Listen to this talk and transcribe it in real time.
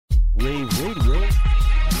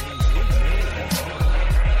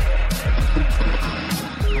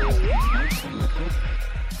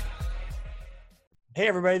Hey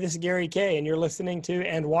everybody, this is Gary Kay, and you're listening to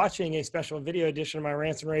and watching a special video edition of my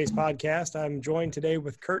Rants and rAVes podcast. I'm joined today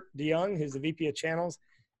with Kurt DeYoung, who's the VP of Channels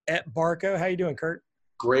at Barco. How you doing, Kurt?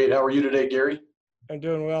 Great. How are you today, Gary? I'm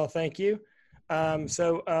doing well, thank you.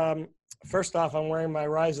 First off, I'm wearing my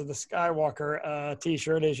Rise of the Skywalker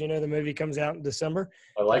t-shirt. As you know, the movie comes out in December.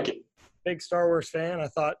 I like it. Big Star Wars fan. I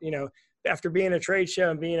thought, after being at a trade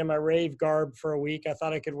show and being in my rave garb for a week, I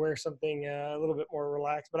thought I could wear something a little bit more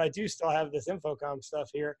relaxed. But I do still have this InfoComm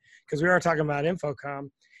stuff here because we are talking about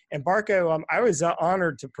InfoComm. And Barco, I was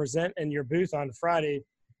honored to present in your booth on Friday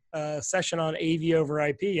a session on AV over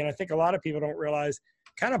IP. And I think a lot of people don't realize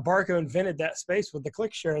kind of Barco invented that space with the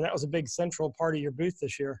click share. That was a big central part of your booth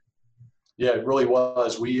this year. Yeah, it really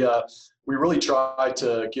was. We really tried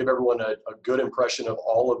to give everyone a good impression of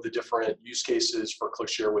all of the different use cases for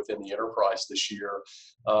ClickShare within the enterprise this year,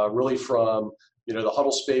 really from the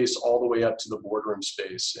huddle space all the way up to the boardroom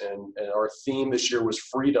space. And our theme this year was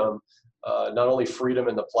freedom, not only freedom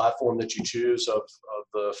in the platform that you choose of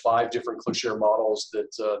the 5 different ClickShare models that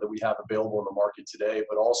we have available in the market today,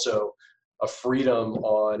 but also a freedom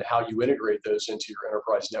on how you integrate those into your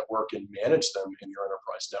enterprise network and manage them in your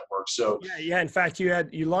enterprise network. So yeah. In fact,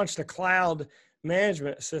 you launched a cloud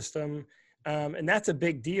management system, and that's a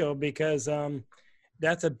big deal because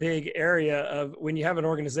that's a big area of when you have an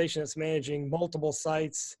organization that's managing multiple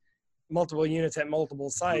sites, multiple units at multiple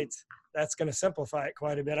sites. That's going to simplify it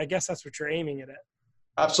quite a bit. I guess that's what you're aiming it at.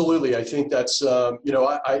 Absolutely. I think that's,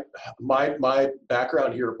 my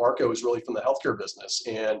background here at Barco is really from the healthcare business.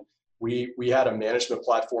 And we had a management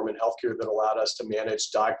platform in healthcare that allowed us to manage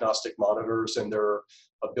diagnostic monitors and their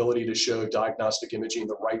ability to show diagnostic imaging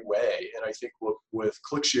the right way. And I think with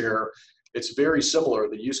ClickShare, it's very similar.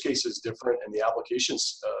 The use case is different and the application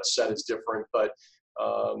set is different, but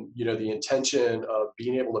the intention of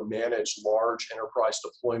being able to manage large enterprise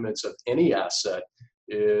deployments of any asset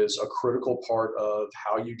is a critical part of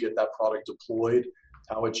how you get that product deployed,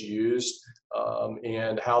 how it's used,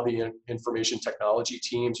 and how the information technology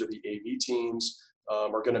teams or the AV teams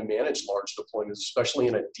are going to manage large deployments, especially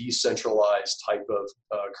in a decentralized type of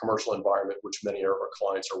commercial environment, which many of our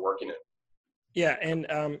clients are working in. Yeah, and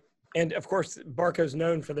of course, Barco's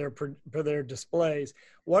known for their displays.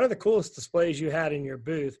 One of the coolest displays you had in your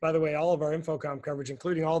booth, by the way, all of our InfoComm coverage,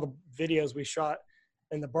 including all the videos we shot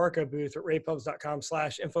in the Barco booth at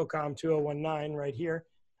ravepubs.com/InfoComm2019 right here.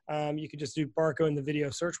 You could just do Barco in the video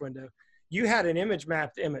search window. You had an image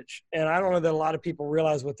mapped image, and I don't know that a lot of people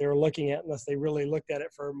realize what they were looking at unless they really looked at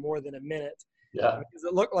it for more than a minute. Yeah, because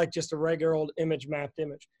it looked like just a regular old image mapped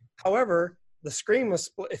image. However, the screen was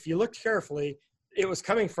split. If you looked carefully, it was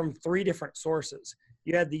coming from 3 different sources.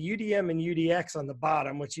 You had the UDM and UDX on the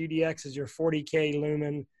bottom, which UDX is your 40K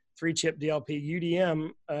lumen 3-chip DLP.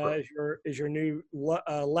 UDM is your new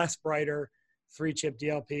less brighter 3-chip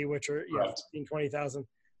DLP, which are 15, 20,000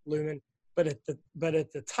 lumen. But at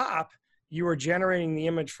the top, you were generating the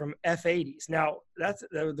image from F80s. Now, that's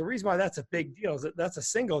the reason why that's a big deal is that that's a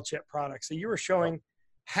single chip product. So you were showing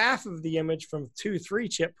half of the image from 2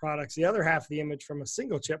 3-chip products, the other half of the image from a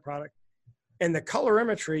single chip product. And the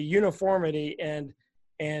colorimetry, uniformity, and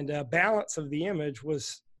balance of the image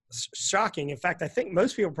was shocking. In fact, I think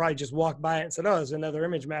most people probably just walked by it and said, "Oh, there's another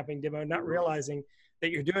image mapping demo," not realizing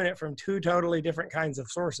that you're doing it from 2 totally different kinds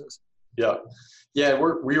of sources. Yeah.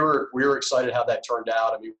 We were excited how that turned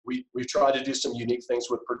out. I mean, we tried to do some unique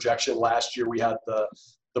things with projection. Last year, we had the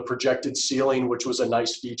projected ceiling, which was a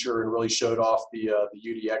nice feature and really showed off the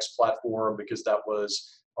UDX platform because that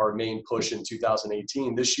was our main push in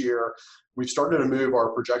 2018. This year, we've started to move our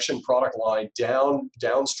projection product line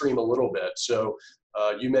downstream a little bit. So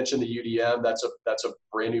you mentioned the UDM. That's a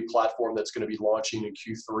brand new platform that's going to be launching in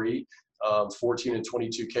Q3. 14 and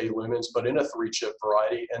 22K lumens, but in a 3-chip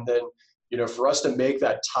variety. And then, for us to make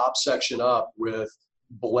that top section up with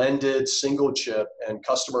blended single chip and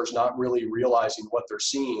customers not really realizing what they're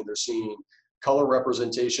seeing color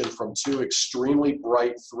representation from 2 extremely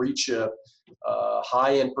bright 3-chip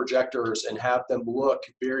high-end projectors and have them look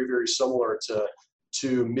very, very similar to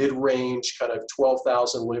mid-range kind of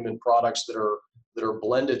 12,000 lumen products that are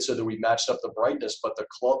blended so that we matched up the brightness, but the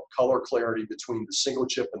color clarity between the single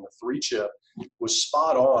chip and the 3-chip was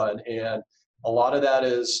spot on. And a lot of that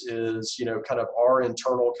is kind of our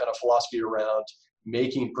internal kind of philosophy around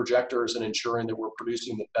making projectors and ensuring that we're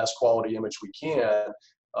producing the best quality image we can.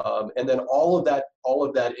 And then all of that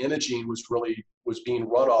imaging was being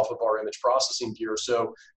run off of our image processing gear.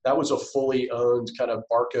 So that was a fully owned kind of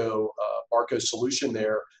Barco solution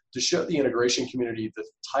there to show the integration community the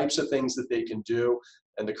types of things that they can do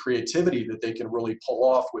and the creativity that they can really pull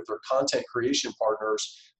off with their content creation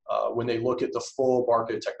partners when they look at the full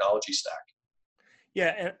Barco technology stack.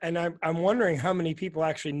 Yeah, and I'm wondering how many people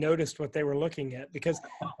actually noticed what they were looking at, because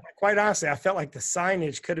quite honestly, I felt like the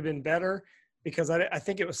signage could have been better, because I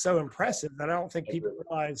think it was so impressive that I don't think people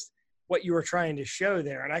realized what you were trying to show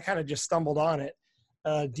there, and I kind of just stumbled on it.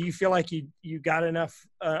 Do you feel like you got enough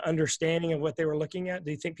understanding of what they were looking at?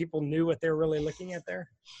 Do you think people knew what they were really looking at there?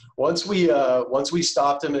 Once we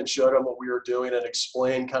stopped them and showed them what we were doing and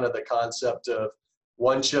explained kind of the concept of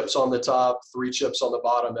one chips on the top, three chips on the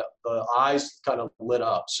bottom, the eyes kind of lit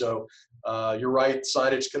up. So you're right,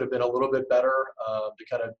 signage could have been a little bit better to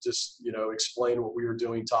kind of just explain what we were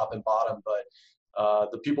doing top and bottom. But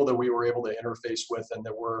the people that we were able to interface with and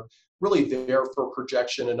that were really there for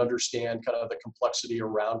projection and understand kind of the complexity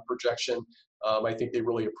around projection, I think they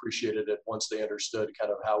really appreciated it once they understood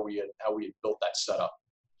kind of how we had built that setup.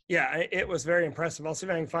 Yeah, it was very impressive. I'll see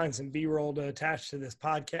if I can find some B-roll to attach to this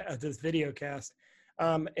podcast, this video cast.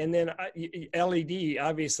 And then LED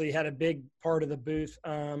obviously had a big part of the booth.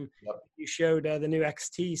 Yep. You showed the new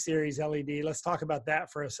XT series LED. Let's talk about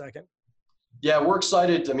that for a second. Yeah, we're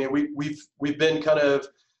excited. I mean, we've been kind of,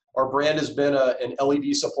 our brand has been an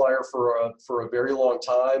LED supplier for a very long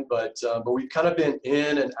time, but we've kind of been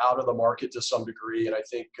in and out of the market to some degree. And I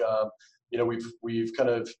think we've kind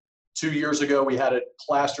of 2 years ago we had it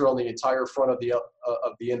plastered on the entire front of the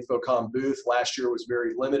InfoComm booth. Last year was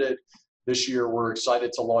very limited. This year we're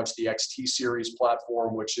excited to launch the XT series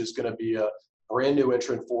platform, which is going to be a brand new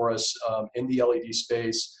entrant for us in the LED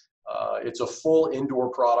space. It's a full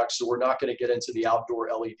indoor product, so we're not going to get into the outdoor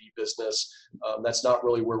LED business. That's not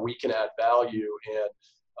really where we can add value,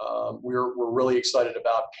 and we're really excited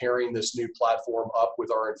about pairing this new platform up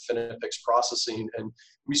with our InfoPix processing. And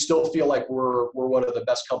we still feel like we're one of the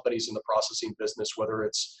best companies in the processing business, whether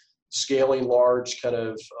it's scaling large, kind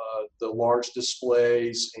of the large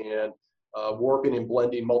displays and warping and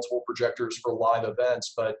blending multiple projectors for live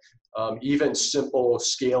events, but even simple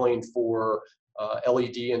scaling for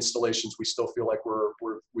LED installations, we still feel like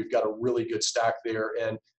we've got a really good stack there.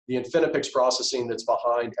 And the InfoPix processing that's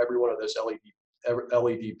behind every one of those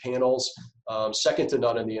LED panels, second to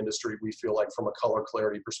none in the industry, we feel like, from a color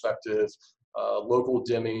clarity perspective, local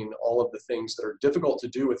dimming, all of the things that are difficult to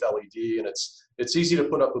do with LED. And it's easy to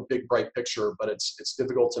put up a big bright picture, but it's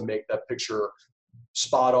difficult to make that picture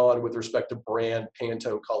spot on with respect to brand,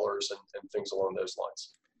 Pantone colors, and things along those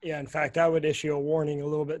lines. Yeah, in fact, I would issue a warning a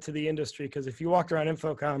little bit to the industry, because if you walked around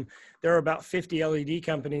InfoComm, there are about 50 LED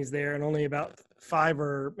companies there, and only about 5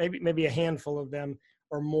 or maybe a handful of them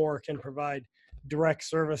or more can provide direct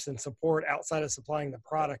service and support outside of supplying the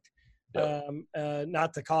product. Yep.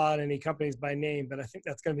 Not to call out any companies by name, but I think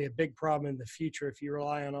that's going to be a big problem in the future if you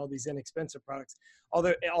rely on all these inexpensive products.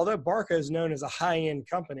 Although Barco is known as a high-end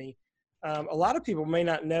company, a lot of people may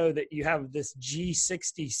not know that you have this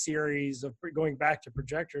G60 series of, going back to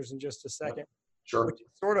projectors in just a second. Sure. Which is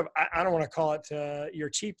sort of, I don't want to call it your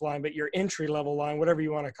cheap line, but your entry level line, whatever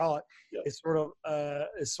you want to call it, yep, is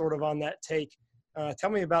sort of on that take.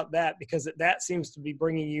 Tell me about that, because that seems to be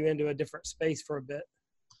bringing you into a different space for a bit.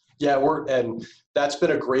 Yeah, and that's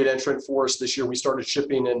been a great entrant for us this year. We started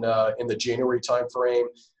shipping in the January timeframe.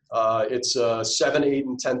 It's 7, 8,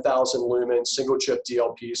 and 10,000 lumen single chip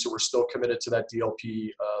DLP, so we're still committed to that DLP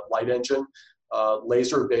light engine,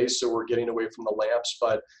 laser based, so we're getting away from the lamps,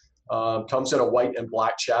 but comes in a white and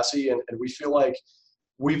black chassis, and we feel like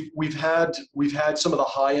we've had some of the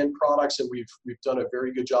high end products, and we've done a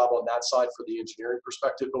very good job on that side for the engineering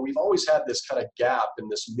perspective, but we've always had this kind of gap in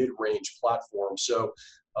this mid range platform. So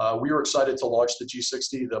we were excited to launch the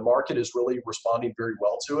G60. The market is really responding very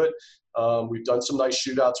well to it. We've done some nice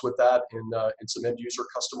shootouts with that in some end user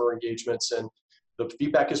customer engagements, and the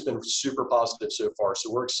feedback has been super positive so far.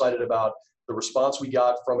 So we're excited about the response we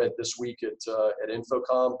got from it this week at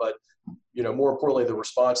InfoComm, but more importantly, the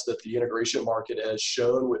response that the integration market has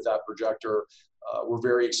shown with that projector. We're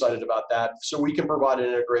very excited about that. So we can provide an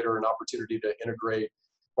integrator an opportunity to integrate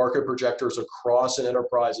Barco projectors across an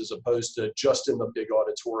enterprise, as opposed to just in the big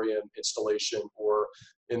auditorium installation or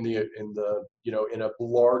in a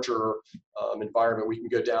larger environment. We can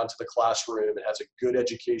go down to the classroom. It has a good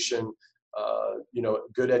education,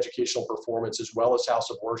 good educational performance, as well as house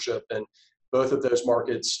of worship. And both of those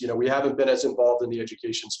markets, we haven't been as involved in the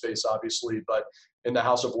education space, obviously, but in the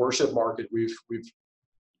house of worship market, we've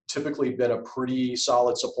typically been a pretty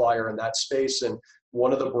solid supplier in that space. And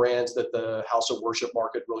one of the brands that the house of worship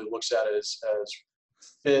market really looks at as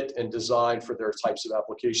fit and designed for their types of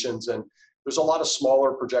applications. And there's a lot of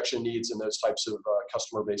smaller projection needs in those types of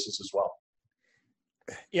customer bases as well.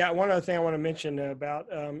 Yeah, one other thing I want to mention about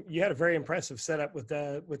you had a very impressive setup with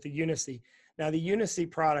the Unicy. Now, the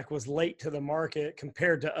Unicy product was late to the market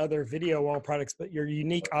compared to other video wall products, but your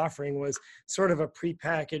unique offering was sort of a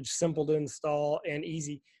prepackaged, simple to install and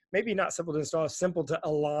easy. Maybe not simple to install, simple to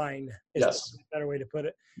align is Yes. a better way to put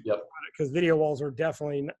it. Yep. Because video walls are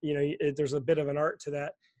definitely, there's a bit of an art to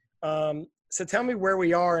that. So tell me where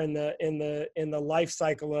we are in the life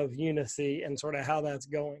cycle of Unicy and sort of how that's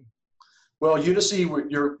going. Well, Unicy,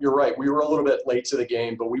 you're right. We were a little bit late to the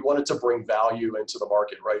game, but we wanted to bring value into the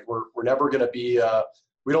market, right? We're never going to be,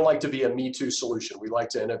 we don't like to be a Me Too solution. We like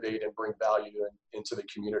to innovate and bring value into the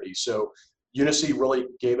community. So Unicy really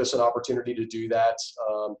gave us an opportunity to do that.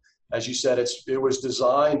 As you said, it was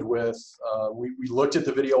designed with, we looked at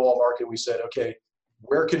the video wall market and we said, okay,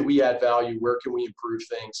 where can we add value? Where can we improve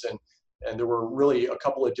things? And there were really a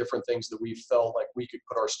couple of different things that we felt like we could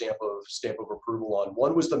put our stamp of approval on.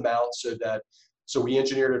 One was the mount, so we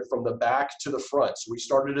engineered it from the back to the front. So we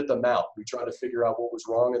started at the mount. We tried to figure out what was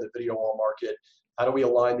wrong in the video wall market. How do we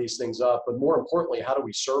align these things up? But more importantly, how do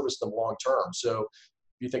we service them long term? So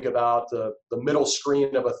if you think about the middle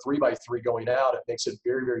screen of a 3x3 going out, it makes it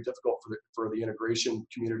very, very difficult for the integration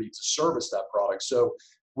community to service that product. So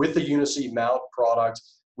with the Unicy mount product,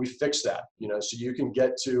 we fixed that, so you can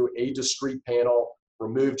get to a discrete panel,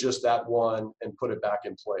 remove just that one, and put it back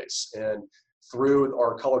in place. And through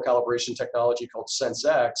our color calibration technology called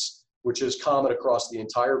SenseX, which is common across the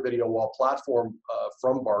entire video wall platform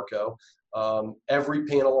from Barco, every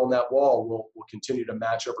panel on that wall will continue to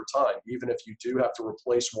match over time. Even if you do have to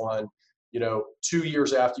replace one, 2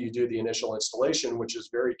 years after you do the initial installation, which is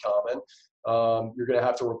very common, you're going to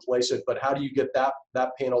have to replace it. But how do you get that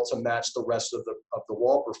panel to match the rest of the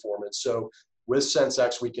wall performance? So with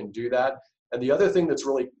SenseX, we can do that. And the other thing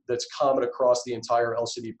that's common across the entire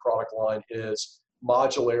LCD product line is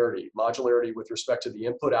modularity with respect to the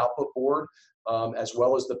input-output board, as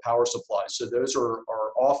well as the power supply. So those are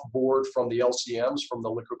off-board from the LCMs, from the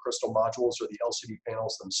liquid crystal modules or the LCD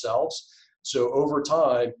panels themselves. So over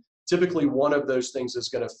time, typically one of those things is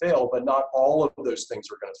going to fail, but not all of those things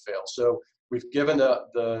are going to fail. So we've given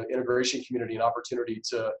the integration community an opportunity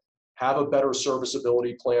to have a better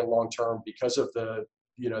serviceability plan long-term because of the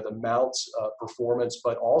mount performance,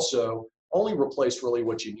 but also only replace really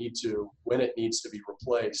what you need to when it needs to be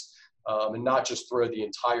replaced, and not just throw the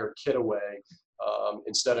entire kit away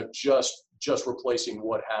instead of just replacing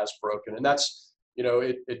what has broken. And that's,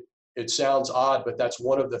 it sounds odd, but that's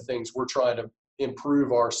one of the things we're trying to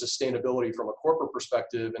improve our sustainability from a corporate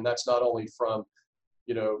perspective. And that's not only from,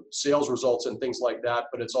 sales results and things like that,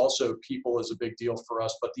 but it's also people is a big deal for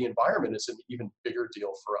us, but the environment is an even bigger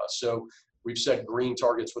deal for us. So we've set green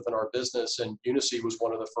targets within our business, and Unicy was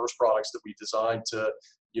one of the first products that we designed to,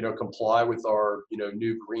 comply with our,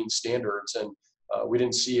 new green standards. And we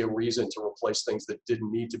didn't see a reason to replace things that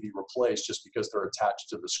didn't need to be replaced just because they're attached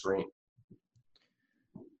to the screen.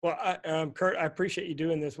 Well, Kurt, I appreciate you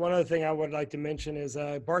doing this. One other thing I would like to mention is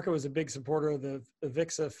Barco was a big supporter of the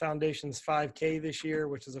AVIXA Foundation's 5K this year,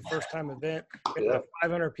 which is a first-time event. We had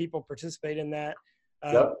 500 people participate in that.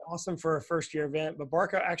 Awesome for a first-year event. But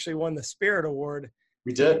Barco actually won the Spirit Award.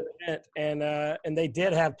 We did. And they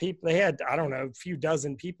did have people. They had, I don't know, a few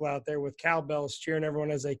dozen people out there with cowbells cheering everyone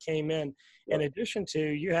as they came in. In addition to,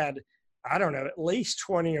 you had, I don't know, at least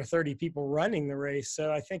 20 or 30 people running the race.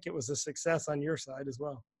 So I think it was a success on your side as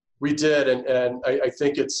well. We did, and I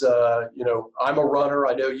think it's I'm a runner.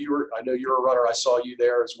 I know you're a runner. I saw you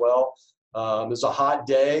there as well. It was a hot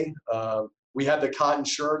day. We had the cotton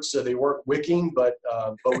shirts, so they weren't wicking, but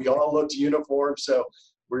we all looked uniform, so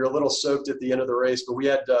we were a little soaked at the end of the race. But we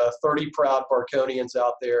had 30 proud Barconians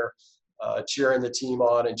out there cheering the team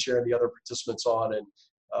on and cheering the other participants on,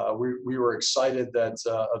 and we were excited that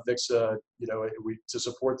AVIXA, to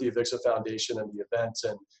support the AVIXA Foundation and the event,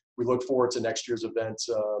 and we look forward to next year's event,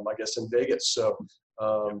 I guess, in Vegas. So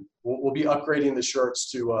we'll be upgrading the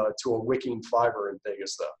shirts to a wicking fiber in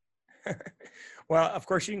Vegas, though. Well, of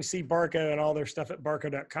course, you can see Barco and all their stuff at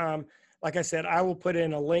barco.com. Like I said, I will put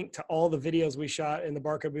in a link to all the videos we shot in the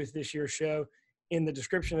Barco booth this year's show in the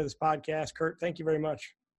description of this podcast. Kurt, thank you very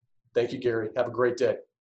much. Thank you, Gary. Have a great day.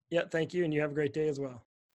 Yeah, thank you. And you have a great day as well.